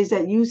 takeaways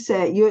that you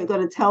said you're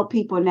going to tell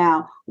people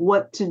now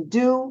what to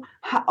do,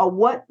 or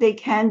what they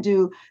can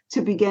do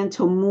to begin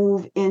to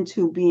move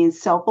into being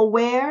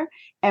self-aware,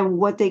 and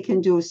what they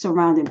can do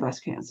surrounding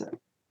breast cancer?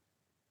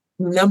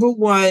 Number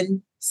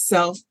 1,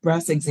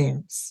 breast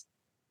exams.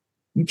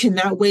 You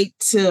cannot wait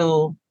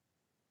till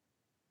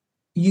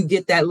you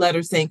get that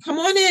letter saying, come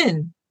on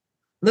in,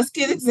 let's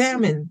get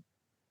examined.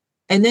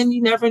 And then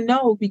you never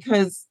know,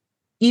 because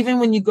even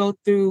when you go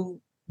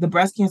through the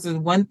breast cancer,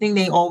 one thing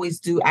they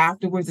always do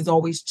afterwards is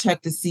always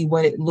check to see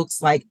what it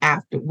looks like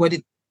after,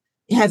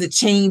 has it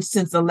changed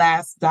since the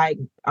last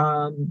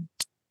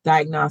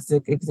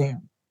diagnostic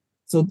exam.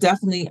 So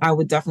I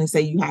would definitely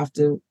say you have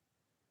to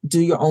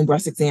do your own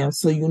breast exam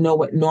so you know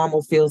what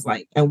normal feels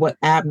like and what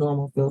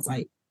abnormal feels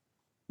like.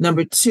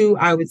 Number 2,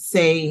 I would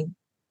say,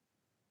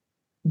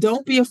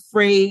 don't be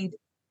afraid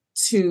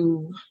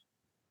to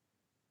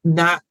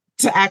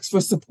ask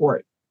for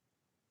support.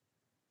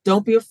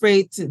 Don't be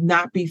afraid to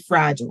not be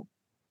fragile.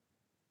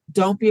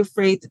 Don't be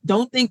afraid.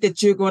 Don't think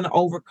that you're going to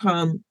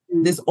overcome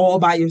this all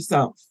by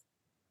yourself.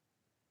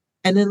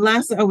 And then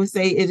lastly, I would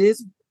say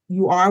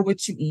you are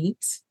what you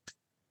eat.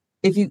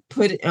 If you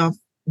put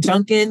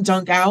junk in,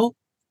 junk out,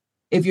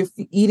 if you're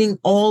eating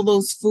all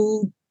those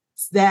foods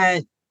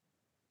that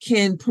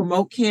can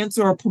promote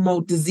cancer or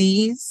promote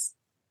disease,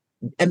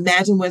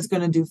 imagine what it's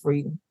going to do for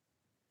you.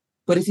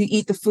 But if you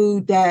eat the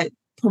food that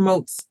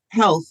promotes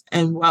health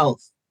and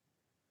wealth,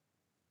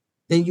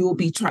 then you will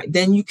be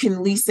then you can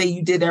at least say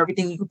you did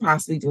everything you could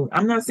possibly do.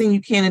 I'm not saying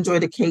you can't enjoy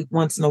the cake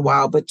once in a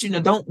while, but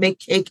don't make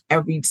cake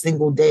every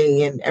single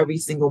day and every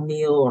single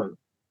meal. Or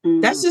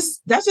that's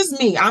just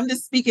me. I'm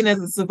just speaking as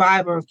a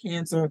survivor of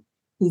cancer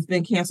who's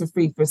been cancer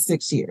free for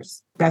 6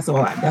 years. That's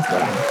what I have to say.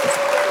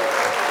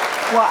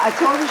 Well, I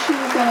told her she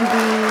was going to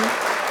be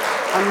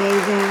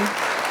amazing.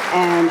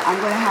 And I'm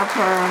going to have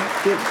her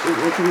get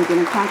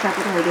in contact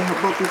with her, get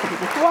her book and stuff.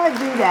 Before I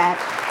do that,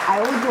 I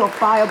always do a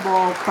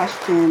fireball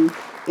question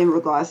in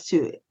regards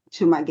to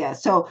my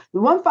guests. So the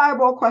one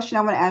fireball question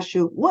I want to ask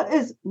you, what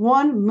is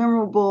one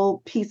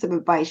memorable piece of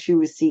advice you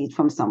received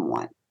from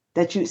someone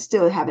that you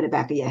still have in the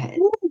back of your head?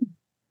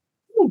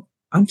 Ooh.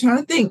 I'm trying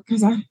to think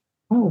because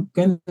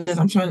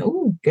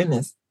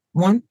goodness.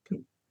 One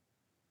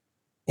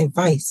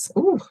advice.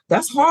 Oh,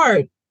 that's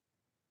hard.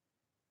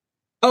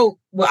 Oh,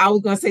 well, I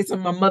was going to say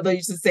something my mother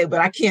used to say,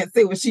 but I can't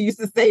say what she used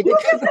to say.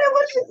 Because,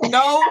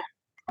 no.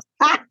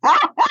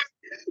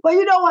 Well,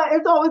 you know what?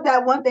 It's always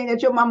that one thing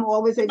that your mama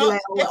always say.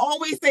 They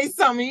always say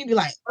something. You'd be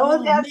like,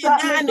 oh, man, now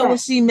I know what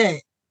she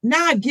meant.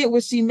 Now I get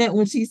what she meant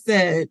when she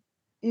said.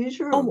 You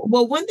sure? Oh,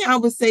 well, one thing I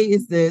would say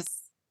is this: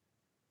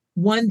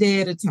 one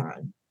day at a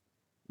time.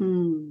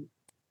 And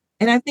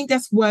I think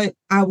that's what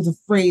I was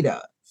afraid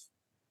of.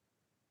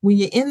 When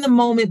you're in the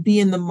moment, be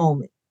in the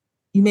moment.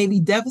 You may be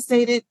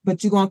devastated,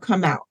 but you're going to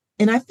come out.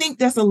 And I think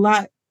that's a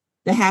lot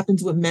that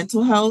happens with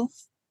mental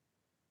health.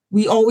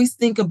 We always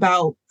think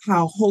about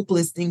how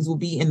hopeless things will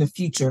be in the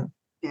future.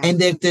 Yeah. And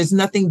that there's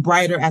nothing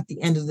brighter at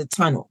the end of the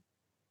tunnel.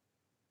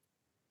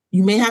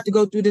 You may have to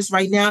go through this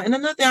right now. And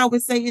another thing I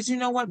would say is, you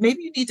know what?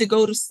 Maybe you need to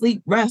go to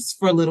sleep, rest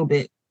for a little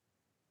bit.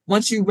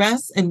 Once you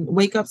rest and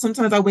wake up,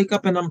 sometimes I wake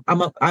up and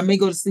I may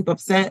go to sleep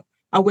upset.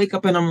 I wake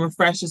up and I'm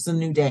refreshed. It's a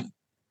new day.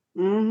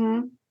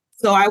 Mm-hmm.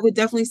 So I would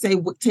definitely say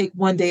take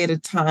one day at a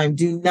time.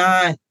 Do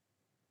not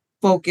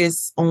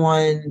focus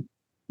on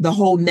the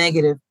whole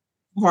negative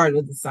part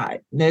of the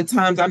side. There are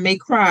times I may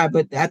cry,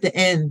 but at the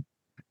end,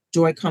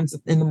 joy comes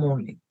in the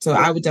morning. So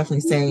I would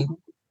definitely say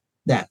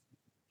that.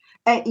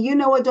 And you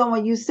know what, Dawn,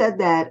 when you said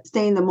that,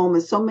 stay in the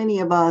moment, so many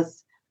of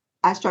us,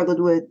 I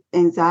struggled with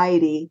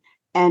anxiety,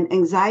 and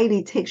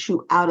anxiety takes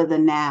you out of the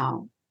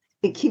now.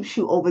 It keeps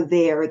you over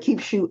there. It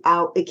keeps you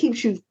out. It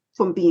keeps you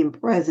from being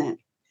present.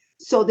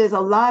 So there's a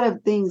lot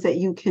of things that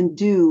you can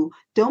do.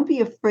 Don't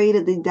be afraid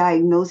of the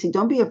diagnosis.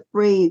 Don't be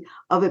afraid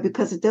of it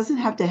because it doesn't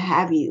have to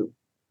have you.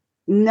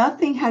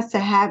 Nothing has to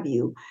have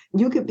you.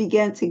 You could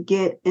begin to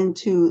get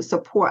into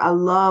support. I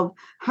love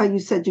how you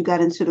said you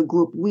got into the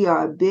group. We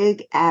are a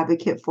big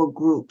advocate for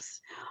groups.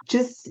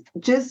 Just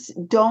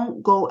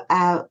don't go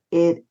out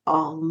it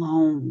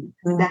alone.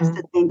 Mm-hmm. That's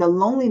the thing. The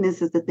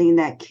loneliness is the thing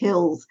that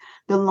kills.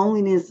 The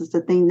loneliness is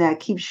the thing that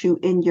keeps you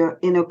in your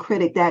inner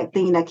critic, that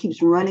thing that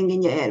keeps running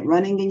in your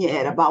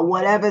head about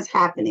whatever's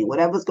happening,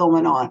 whatever's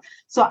going on.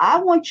 So I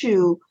want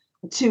you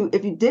to,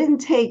 if you didn't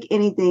take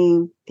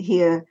anything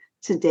here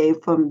today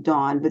from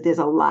Dawn, but there's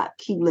a lot.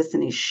 Keep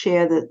listening.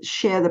 Share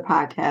the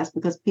podcast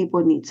because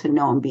people need to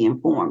know and be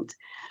informed.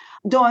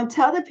 Dawn,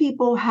 tell the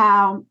people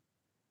how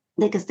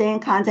they can stay in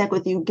contact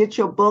with you. Get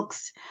your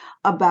books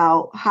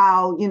about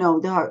how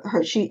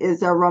she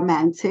is a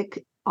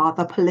romantic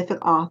author,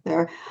 prolific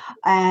author,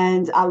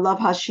 and I love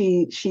how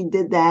she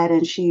did that,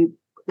 and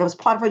that was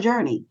part of her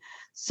journey.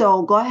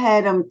 So go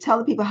ahead and tell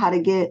the people how to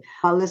get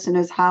our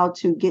listeners how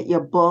to get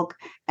your book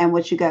and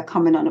what you got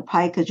coming on the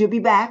pike, because you'll be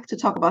back to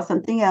talk about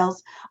something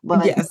else.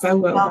 But yes, I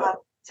will.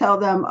 Tell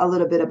them a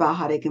little bit about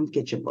how they can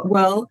get your book.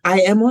 Well,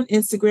 I am on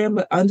Instagram,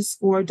 but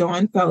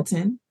 _Dawn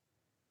Felton.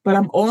 But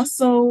I'm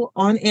also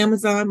on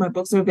Amazon. My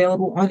books are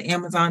available on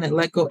Amazon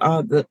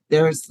at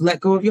there's Let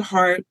Go of Your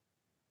Heart,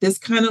 This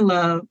Kind of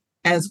Love,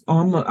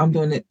 I'm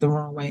doing it the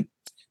wrong way.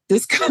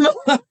 This Kind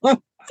of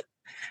Love.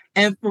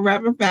 And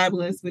Forever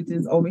Fabulous, which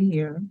is over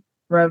here,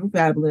 Forever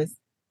Fabulous.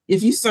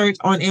 If you search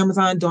on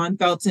Amazon, Dawn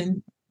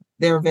Felton,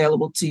 they're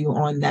available to you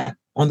on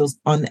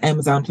the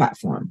Amazon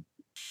platform.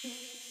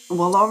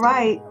 Well, all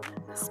right.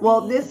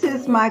 Well, this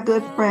is my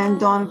good friend,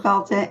 Dawn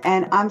Felton,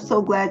 and I'm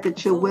so glad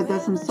that you're with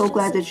us. I'm so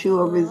glad that you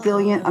are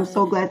resilient. I'm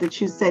so glad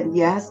that you said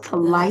yes to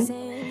life.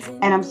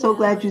 And I'm so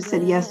glad you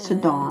said yes to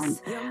Dawn,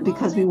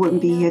 because we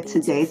wouldn't be here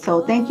today.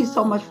 So thank you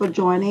so much for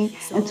joining.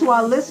 And to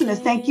our listeners,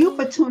 thank you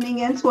for tuning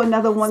in to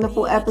another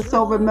wonderful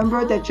episode.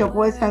 Remember that your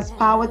voice has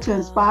power to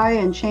inspire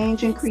and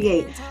change and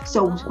create.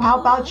 So how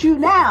about you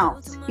now?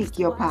 Speak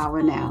your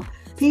power now.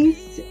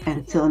 Peace.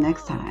 Until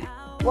next time.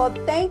 Well,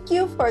 thank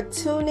you for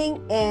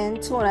tuning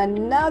in to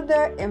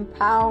another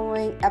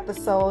empowering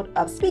episode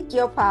of Speak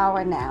Your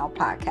Power Now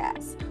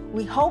podcast.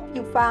 We hope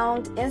you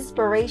found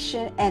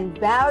inspiration and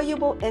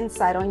valuable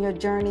insight on your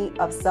journey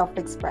of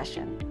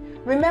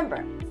self-expression.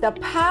 Remember, the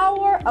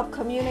power of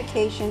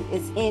communication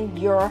is in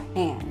your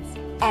hands.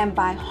 And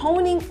by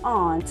honing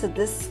on to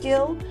this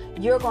skill,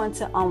 you're going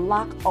to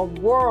unlock a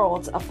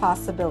world of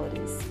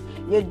possibilities.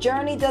 Your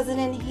journey doesn't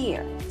end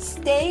here.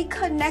 Stay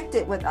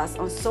connected with us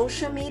on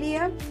social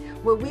media,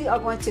 where we are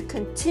going to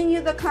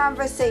continue the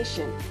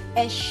conversation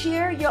and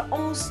share your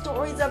own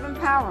stories of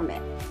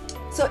empowerment.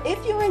 So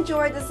if you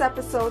enjoyed this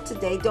episode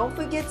today, don't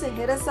forget to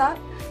hit us up,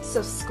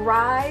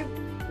 subscribe,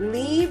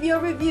 leave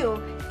your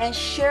review, and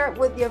share it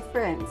with your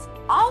friends.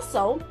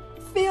 Also,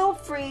 feel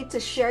free to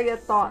share your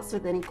thoughts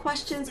with any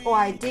questions or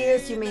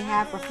ideas you may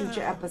have for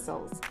future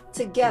episodes.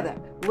 Together,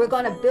 we're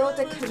going to build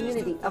a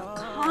community of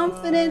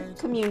confident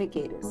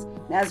communicators.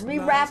 Now, as we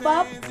wrap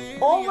up,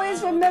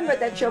 always remember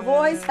that your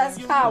voice has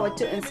power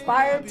to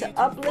inspire, to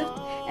uplift,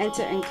 and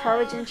to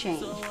encourage and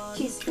change.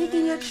 Keep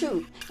speaking your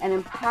truth and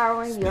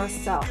empowering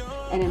yourself,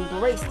 and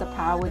embrace the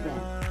power within.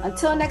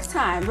 Until next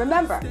time,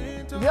 remember,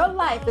 your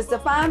life is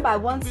defined by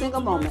one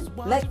single moment.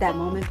 Let that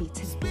moment be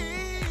today.